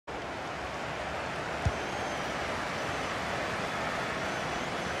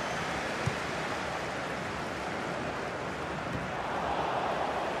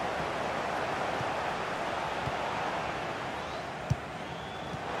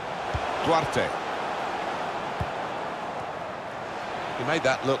Duarte. He made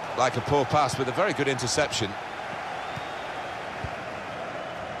that look like a poor pass with a very good interception.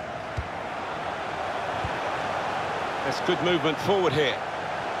 There's good movement forward here.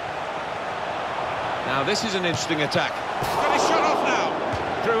 Now this is an interesting attack. Got his shot off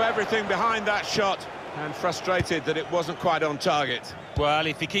now. Threw everything behind that shot and frustrated that it wasn't quite on target. Well,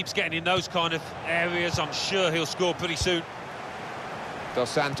 if he keeps getting in those kind of areas, I'm sure he'll score pretty soon. Dos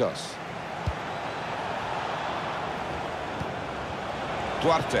Santos.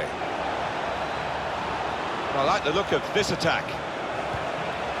 Duarte. I like the look of this attack.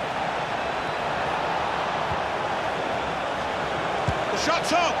 The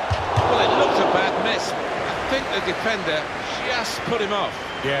shot's on! Well, it looked a bad miss. I think the defender just put him off.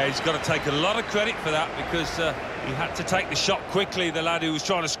 Yeah, he's got to take a lot of credit for that because he had to take the shot quickly, the lad who was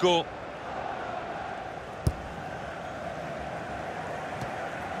trying to score.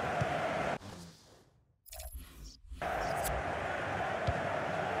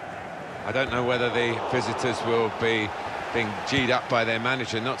 I don't know whether the visitors will be being G'd up by their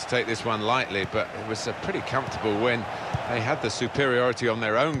manager not to take this one lightly, but it was a pretty comfortable win. They had the superiority on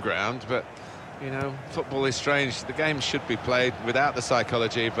their own ground, but, you know, football is strange. The game should be played without the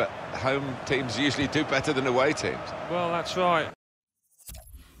psychology, but home teams usually do better than away teams. Well, that's right.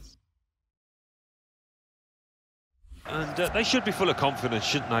 And they should be full of confidence,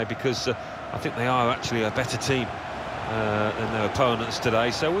 shouldn't they? Because I think they are actually a better team than their opponents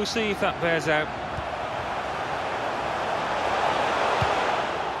today. So we'll see if that bears out.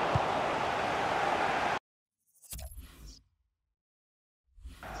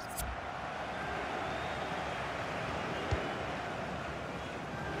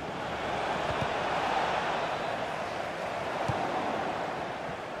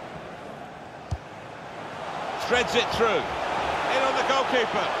 Threads it through. In on the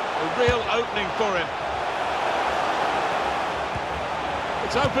goalkeeper. A real opening for him.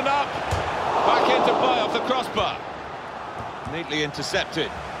 It's opened up. Back into play off the crossbar. Neatly intercepted.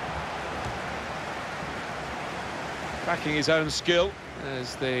 Backing his own skill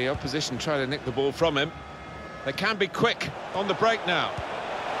as the opposition try to nick the ball from him. They can be quick on the break now.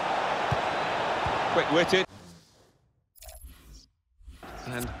 Quick-witted.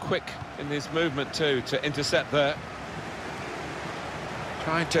 And quick in his movement too to intercept there.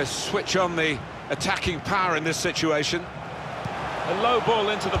 Trying to switch on the attacking power in this situation. A low ball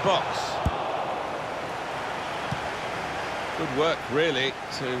into the box. Good work really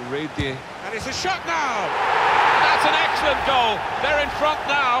to read the... And it's a shot now! That's an excellent goal. They're in front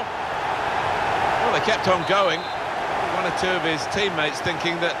now. Well, they kept on going. One or two of his teammates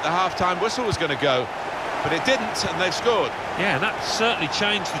thinking that the half-time whistle was going to go. But it didn't, and they've scored. Yeah, and that certainly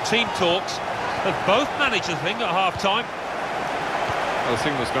changed the team talks of both managers, I think, at half-time. Well, the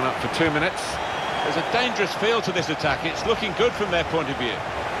signal's gone up for 2 minutes. There's a dangerous feel to this attack. It's looking good from their point of view.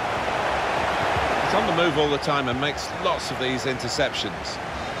 He's on the move all the time and makes lots of these interceptions.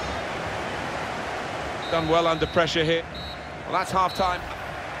 Done well under pressure here. Well, that's half-time.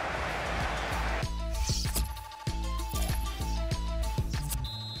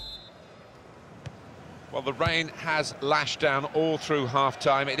 Well, the rain has lashed down all through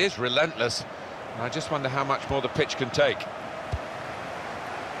half-time. It is relentless. And I just wonder how much more the pitch can take.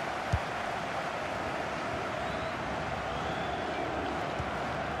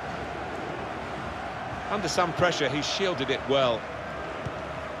 Under some pressure, he shielded it well.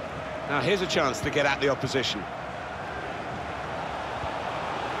 Now here's a chance to get at the opposition.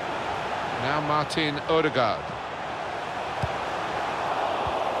 Now Martin Odegaard.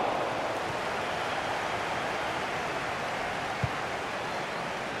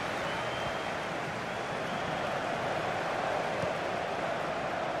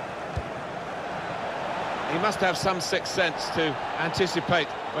 He must have some sixth sense to anticipate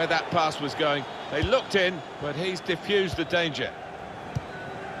where that pass was going. They looked in, but he's diffused the danger.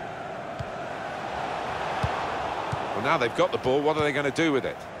 Well, now they've got the ball, what are they going to do with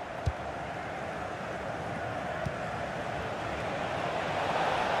it?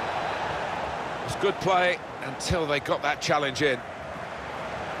 It was good play until they got that challenge in.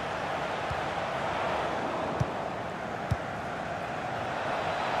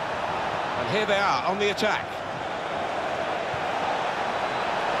 And here they are on the attack.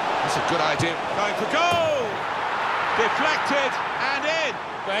 That's a good idea. Going for goal! Deflected and in.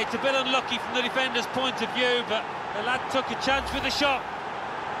 Well, it's a bit unlucky from the defender's point of view, but the lad took a chance with the shot.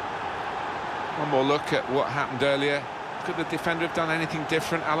 One more look at what happened earlier. Could the defender have done anything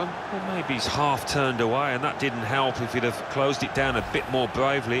different, Alan? Well, maybe he's half turned away, and that didn't help. If he'd have closed it down a bit more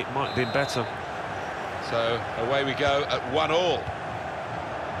bravely, it might have been better. So away we go at 1-1.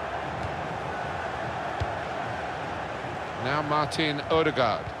 Now Martin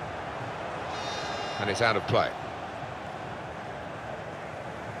Odegaard. And it's out of play.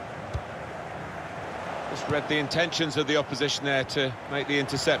 Just read the intentions of the opposition there to make the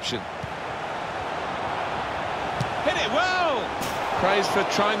interception. Hit it well! Praise for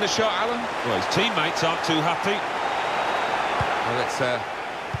trying the shot, Alan. Well, his teammates aren't too happy. Well, it's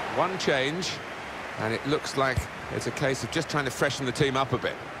one change, and it looks like it's a case of just trying to freshen the team up a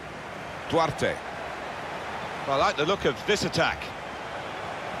bit. Duarte. Well, I like the look of this attack.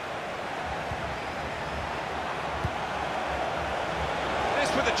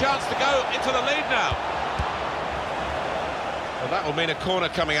 This with a chance to go into the lead now. Well, that will mean a corner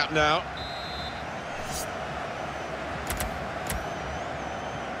coming up now.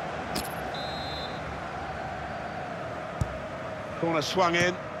 Corner swung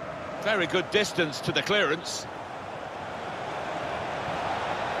in. Very good distance to the clearance.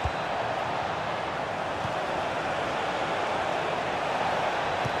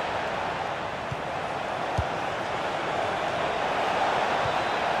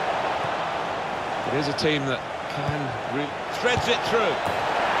 It is a team that can threads it through.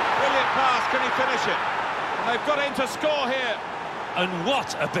 Brilliant pass, can he finish it? And they've got in to score here. And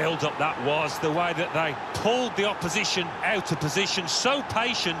what a build-up that was, the way that they pulled the opposition out of position, so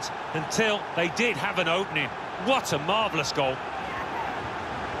patient until they did have an opening. What a marvellous goal.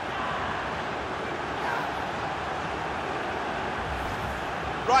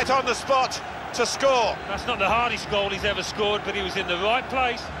 Right on the spot to score. That's not the hardest goal he's ever scored, but he was in the right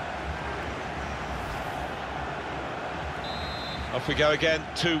place. Off we go again,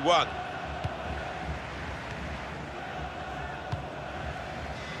 2-1.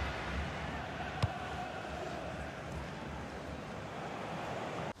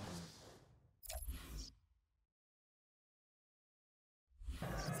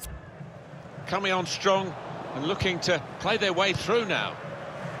 Coming on strong and looking to play their way through now.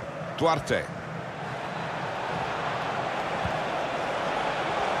 Duarte.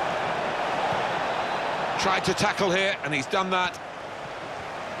 Tried to tackle here, and he's done that.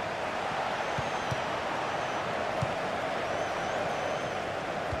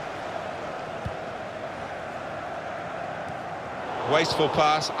 Wasteful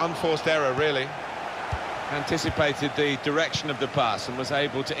pass, unforced error, really. Anticipated the direction of the pass and was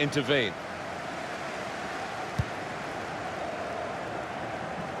able to intervene.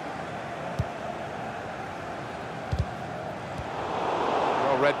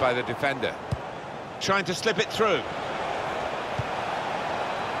 Well read by the defender. Trying to slip it through.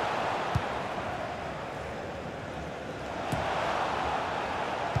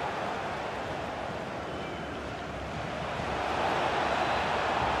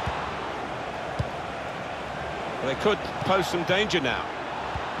 They could pose some danger now.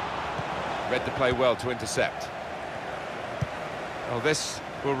 Read the play well to intercept. Well, this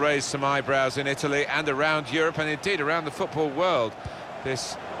will raise some eyebrows in Italy and around Europe, and indeed around the football world.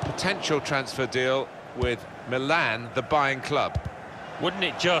 This potential transfer deal with Milan, the buying club. Wouldn't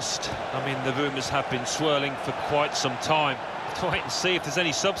it just? I mean, the rumours have been swirling for quite some time. Let's wait and see if there's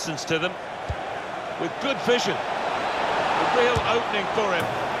any substance to them. With good vision. A real opening for him.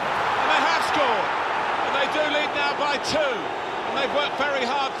 And they have scored. And they do lead now by 2. And they've worked very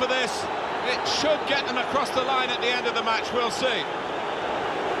hard for this. It should get them across the line at the end of the match, we'll see.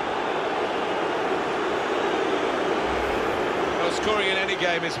 Scoring in any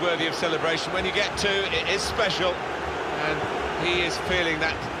game is worthy of celebration. When you get 2, it is special, and he is feeling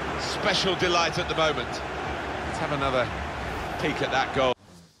that special delight at the moment. Let's have another peek at that goal.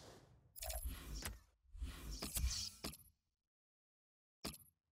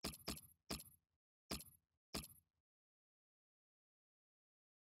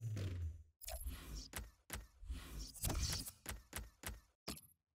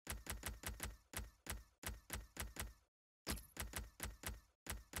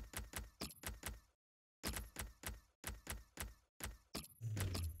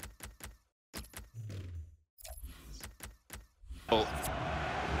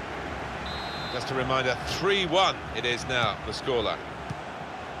 Just a reminder, 3-1 it is now, the scoreline.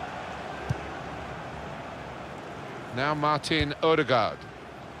 Now Martin Odegaard.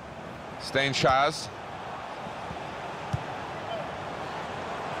 Steinschars.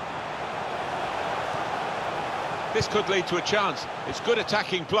 This could lead to a chance. It's good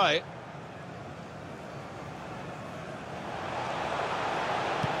attacking play.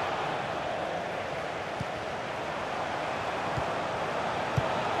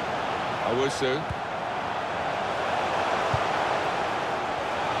 Owusu.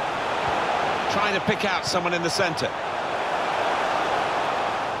 Trying to pick out someone in the centre.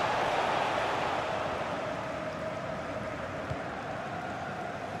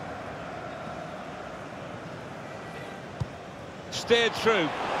 steered through. Real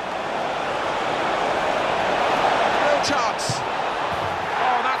chance.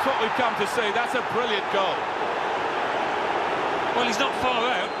 Oh, that's what we've come to see. That's a brilliant goal. Well, he's not far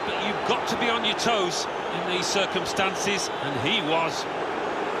out, but you've got to be on your toes in these circumstances, and he was.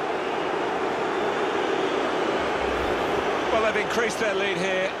 Well, they've increased their lead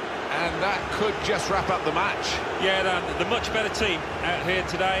here, and that could just wrap up the match. Yeah, the much better team out here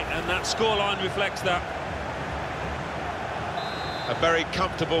today, and that scoreline reflects that. A very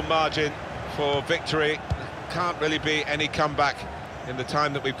comfortable margin for victory. Can't really be any comeback in the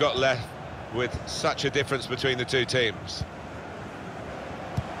time that we've got left with such a difference between the two teams.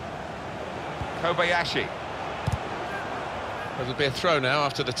 Kobayashi. It'll be a throw now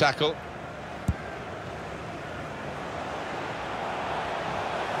after the tackle.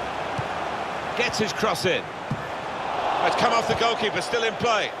 Gets his cross in. It's come off the goalkeeper, still in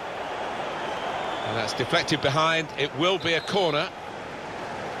play. And that's deflected behind. It will be a corner.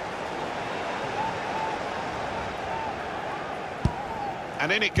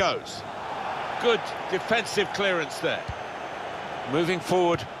 And in it goes. Good defensive clearance there. Moving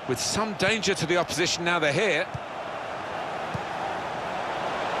forward with some danger to the opposition now they're here.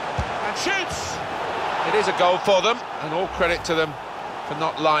 And shoots! It is a goal for them, and all credit to them for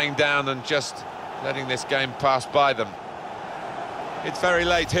not lying down and just letting this game pass by them. It's very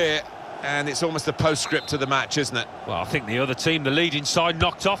late here, and it's almost a postscript to the match, isn't it? Well, I think the other team, the leading side,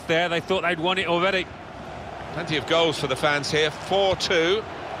 knocked off there. They thought they'd won it already. Plenty of goals for the fans here. 4-2.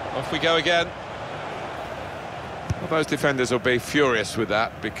 Off we go again. Well, those defenders will be furious with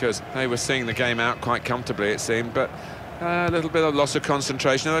that because they were seeing the game out quite comfortably, it seemed, but a little bit of loss of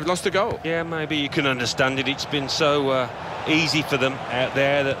concentration and they've lost a goal. Yeah, maybe you can understand it. It's been so easy for them out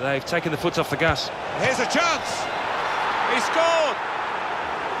there that they've taken the foot off the gas. Here's a chance. He scored.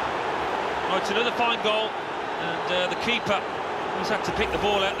 Oh, it's another fine goal, and the keeper, who's had to pick the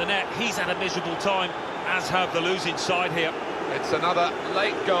ball out the net, he's had a miserable time, as have the losing side here. It's another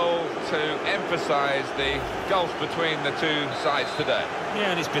late goal to emphasise the gulf between the two sides today.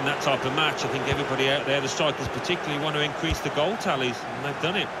 Yeah, and it's been that type of match. I think everybody out there, the strikers particularly, want to increase the goal tallies, and they've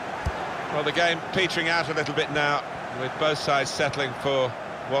done it. Well, the game petering out a little bit now, with both sides settling for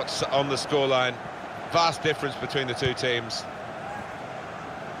what's on the scoreline. Vast difference between the two teams.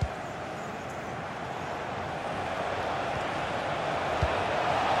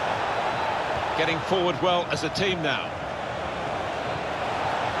 Getting forward well as a team now.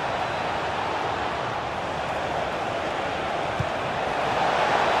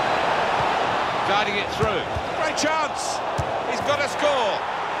 Guiding it through. Great chance! He's got to score!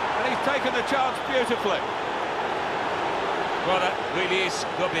 And he's taken the chance beautifully. Well, that really is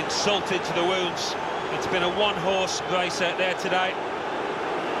rubbing salt into the wounds. It's been a one-horse race out there today.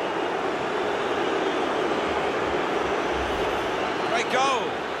 Great goal!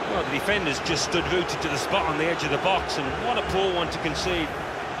 Well, the defenders just stood rooted to the spot on the edge of the box, and what a poor one to concede.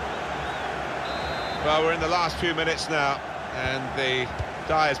 Well, we're in the last few minutes now, and the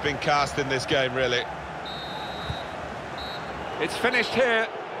die has been cast in this game, really. It's finished here.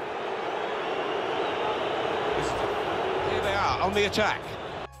 Here they are, on the attack.